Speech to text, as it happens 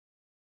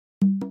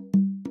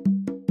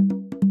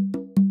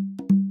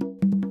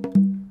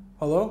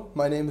Hello,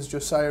 my name is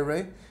Josiah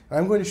Rea, and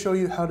I'm going to show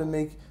you how to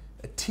make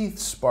a teeth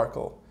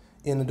sparkle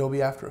in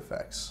Adobe After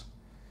Effects.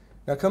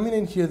 Now coming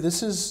in here,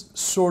 this is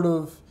sort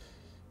of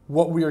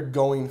what we are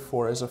going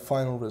for as a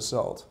final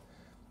result.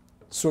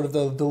 Sort of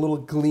the little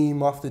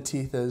gleam off the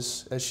teeth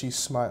as she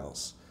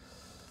smiles.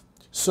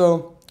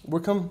 So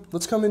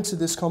let's come into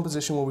this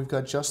composition where we've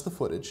got just the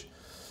footage,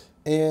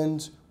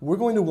 and we're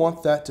going to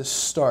want that to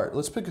start.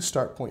 Let's pick a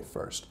start point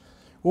first.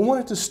 We'll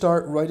want it to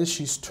start right as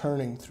she's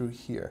turning through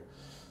here.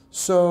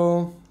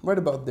 So right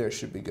about there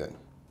should be good.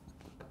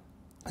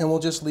 And we'll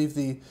just leave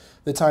the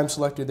time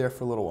selector there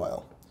for a little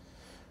while.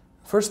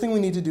 First thing we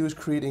need to do is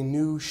create a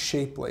new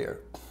shape layer.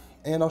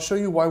 And I'll show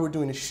you why we're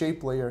doing a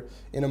shape layer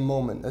in a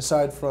moment.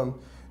 Aside from,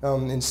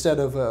 instead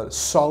of a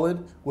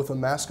solid with a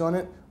mask on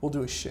it, we'll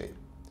do a shape.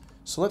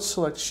 So let's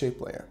select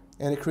shape layer.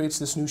 And it creates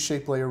this new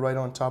shape layer right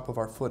on top of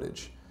our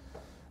footage.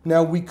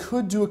 Now we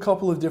could do a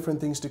couple of different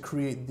things to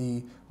create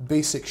the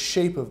basic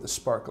shape of the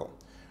sparkle.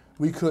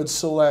 We could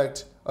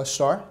select a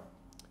star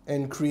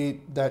and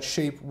create that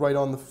shape right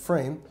on the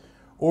frame,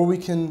 or we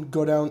can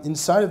go down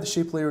inside of the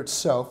shape layer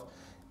itself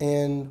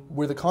and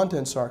where the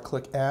contents are,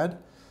 click Add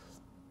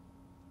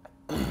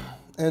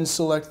and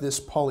select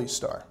this poly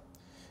star,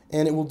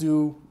 and it will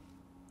do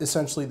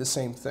essentially the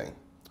same thing.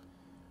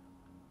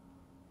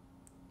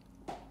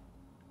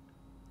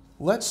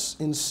 Let's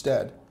use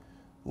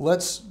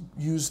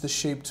the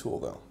shape tool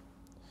though.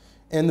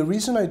 And the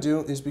reason I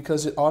do is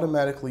because it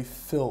automatically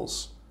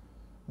fills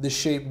the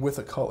shape with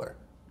a color,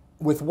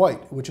 with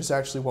white, which is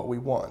actually what we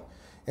want.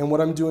 And what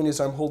I'm doing is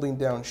I'm holding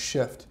down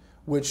Shift,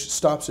 which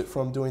stops it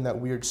from doing that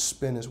weird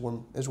spin as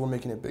we're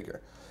making it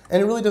bigger.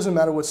 And it really doesn't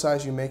matter what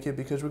size you make it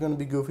because we're going to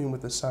be goofing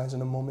with the size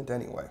in a moment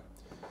anyway.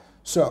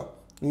 So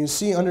you can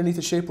see underneath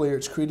the shape layer,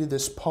 it's created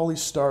this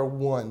Polystar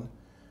 1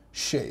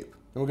 shape.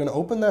 And we're going to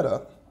open that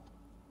up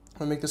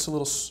and make this a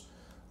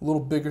little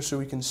bigger so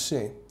we can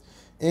see.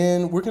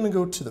 And we're going to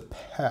go to the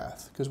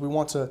path because we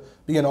want to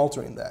begin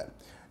altering that.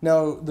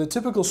 Now, the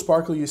typical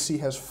sparkle you see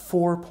has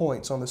 4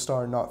 points on the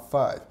star, not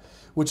 5,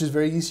 which is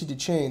very easy to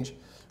change.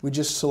 We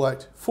just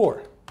select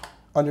 4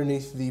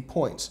 underneath the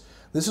points.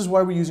 This is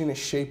why we're using a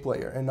shape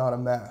layer and not a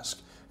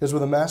mask, because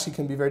with a mask it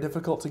can be very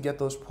difficult to get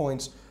those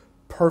points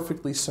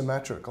perfectly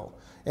symmetrical.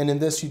 And in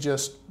this, you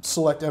just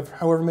select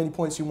however many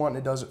points you want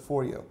and it does it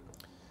for you.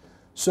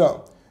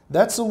 So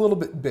that's a little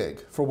bit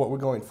big for what we're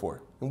going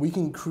for. And we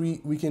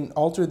can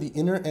alter the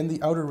inner and the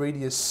outer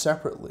radius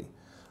separately,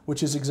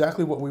 which is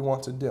exactly what we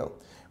want to do.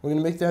 We're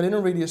going to make that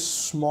inner radius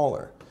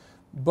smaller,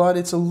 but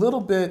it's a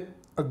little bit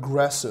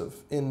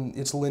aggressive in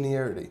its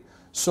linearity.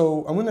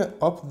 So I'm going to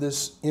up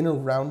this inner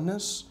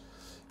roundness,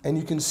 and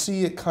you can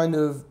see it kind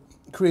of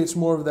creates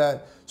more of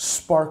that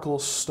sparkle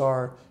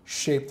star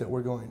shape that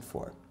we're going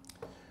for.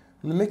 I'm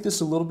going to make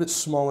this a little bit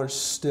smaller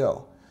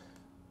still,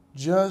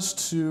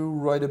 just to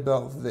right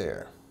about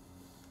there.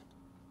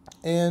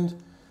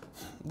 And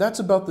that's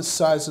about the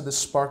size of the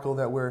sparkle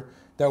that we're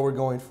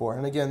going for.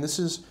 And again, this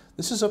is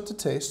up to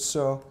taste,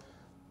 so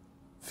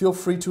feel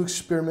free to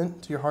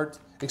experiment to your heart's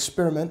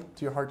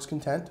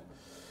content.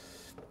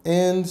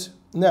 And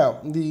now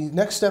the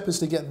next step is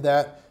to get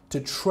that to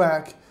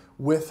track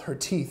with her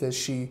teeth as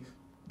she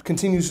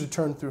continues to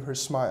turn through her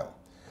smile.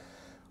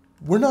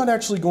 We're not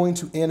actually going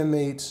to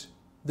animate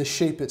the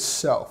shape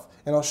itself,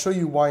 and I'll show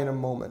you why in a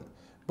moment.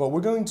 But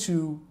we're going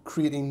to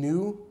create a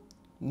new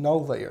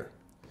null layer.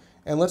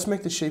 And let's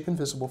make the shape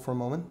invisible for a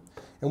moment.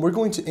 And we're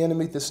going to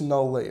animate this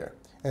null layer.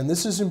 And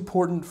this is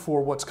important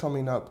for what's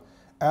coming up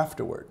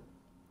afterward.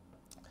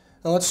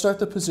 Now let's start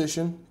the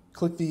position,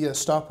 click the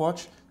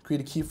stopwatch,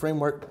 create a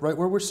keyframe right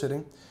where we're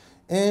sitting,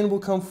 and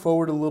we'll come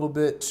forward a little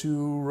bit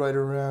to right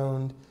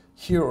around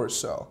here or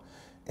so.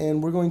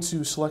 And we're going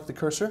to select the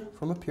cursor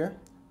from up here,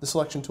 the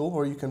selection tool,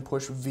 or you can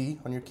push V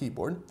on your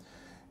keyboard.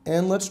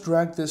 And let's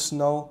drag this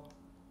null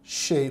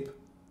shape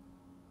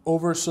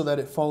over so that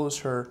it follows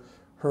her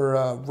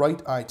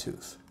right eye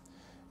tooth.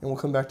 And we'll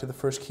come back to the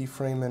first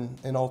keyframe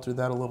and alter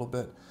that a little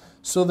bit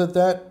so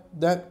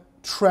that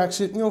tracks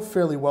it,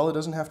 fairly well. It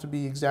doesn't have to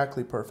be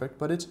exactly perfect,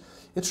 but it's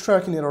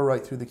tracking it all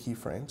right through the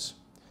keyframes.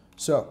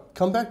 So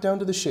come back down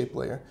to the shape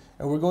layer,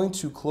 and we're going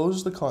to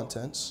close the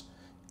contents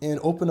and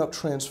open up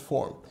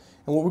transform.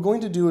 And what we're going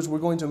to do is we're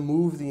going to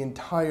move the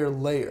entire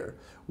layer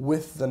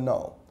with the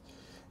null.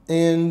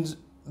 And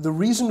the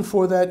reason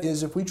for that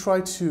is if we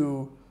try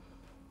to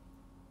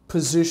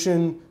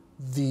position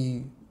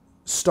the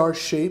star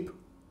shape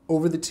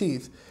over the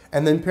teeth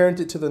and then parent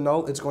it to the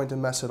null, it's going to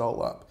mess it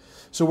all up.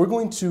 So we're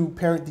going to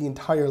parent the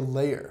entire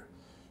layer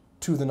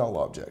to the null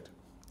object.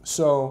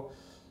 So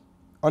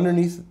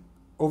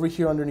over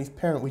here underneath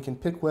parent, we can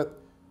pick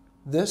whip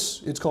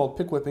this. It's called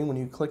pick whipping when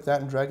you click that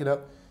and drag it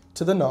up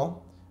to the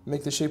null,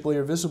 make the shape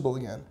layer visible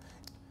again.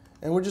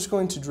 And we're just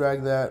going to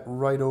drag that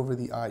right over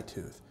the eye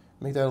tooth.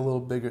 Make that a little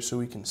bigger so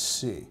we can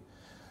see.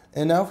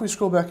 And now if we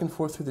scroll back and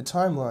forth through the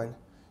timeline,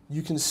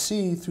 you can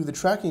see through the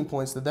tracking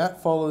points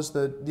that follows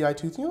the eye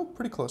tooth,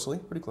 pretty closely.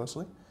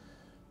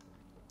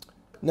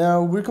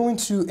 Now we're going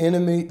to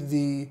animate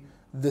the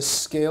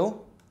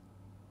scale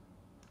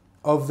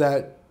of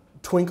that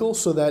twinkle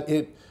so that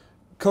it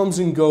comes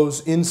and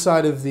goes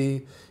inside of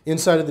the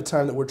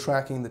time that we're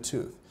tracking the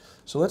tooth.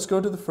 So let's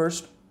go to the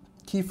first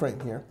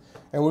keyframe here,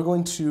 and we're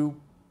going to,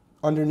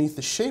 underneath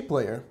the shape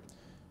layer,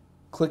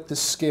 click the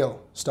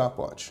scale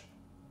stopwatch.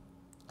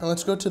 And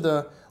let's go to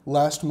the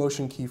last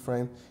motion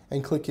keyframe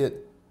and click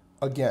it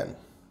again.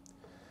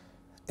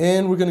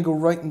 And we're going to go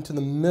right into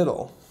the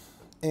middle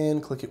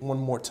and click it one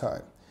more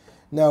time.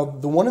 Now,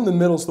 the one in the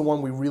middle is the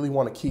one we really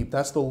want to keep.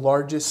 That's the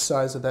largest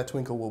size that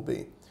twinkle will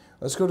be.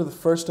 Let's go to the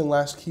first and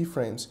last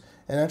keyframes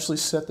and actually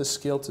set the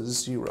scale to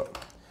 0.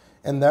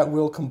 And that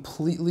will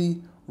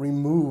completely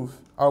remove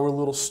our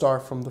little star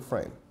from the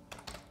frame.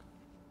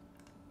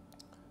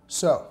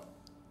 So,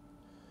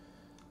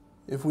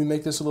 if we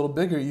make this a little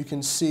bigger, you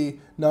can see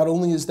not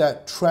only is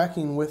that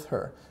tracking with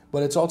her,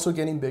 but it's also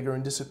getting bigger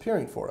and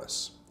disappearing for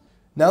us.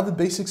 Now the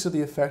basics of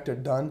the effect are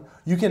done.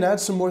 You can add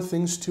some more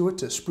things to it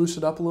to spruce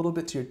it up a little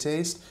bit to your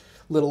taste.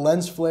 A little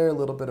lens flare, a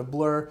little bit of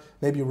blur,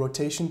 maybe a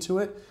rotation to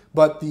it,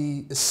 but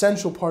the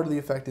essential part of the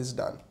effect is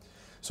done.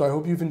 So I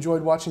hope you've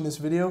enjoyed watching this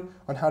video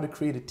on how to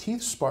create a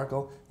teeth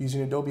sparkle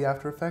using Adobe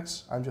After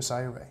Effects. I'm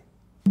Josiah Rea.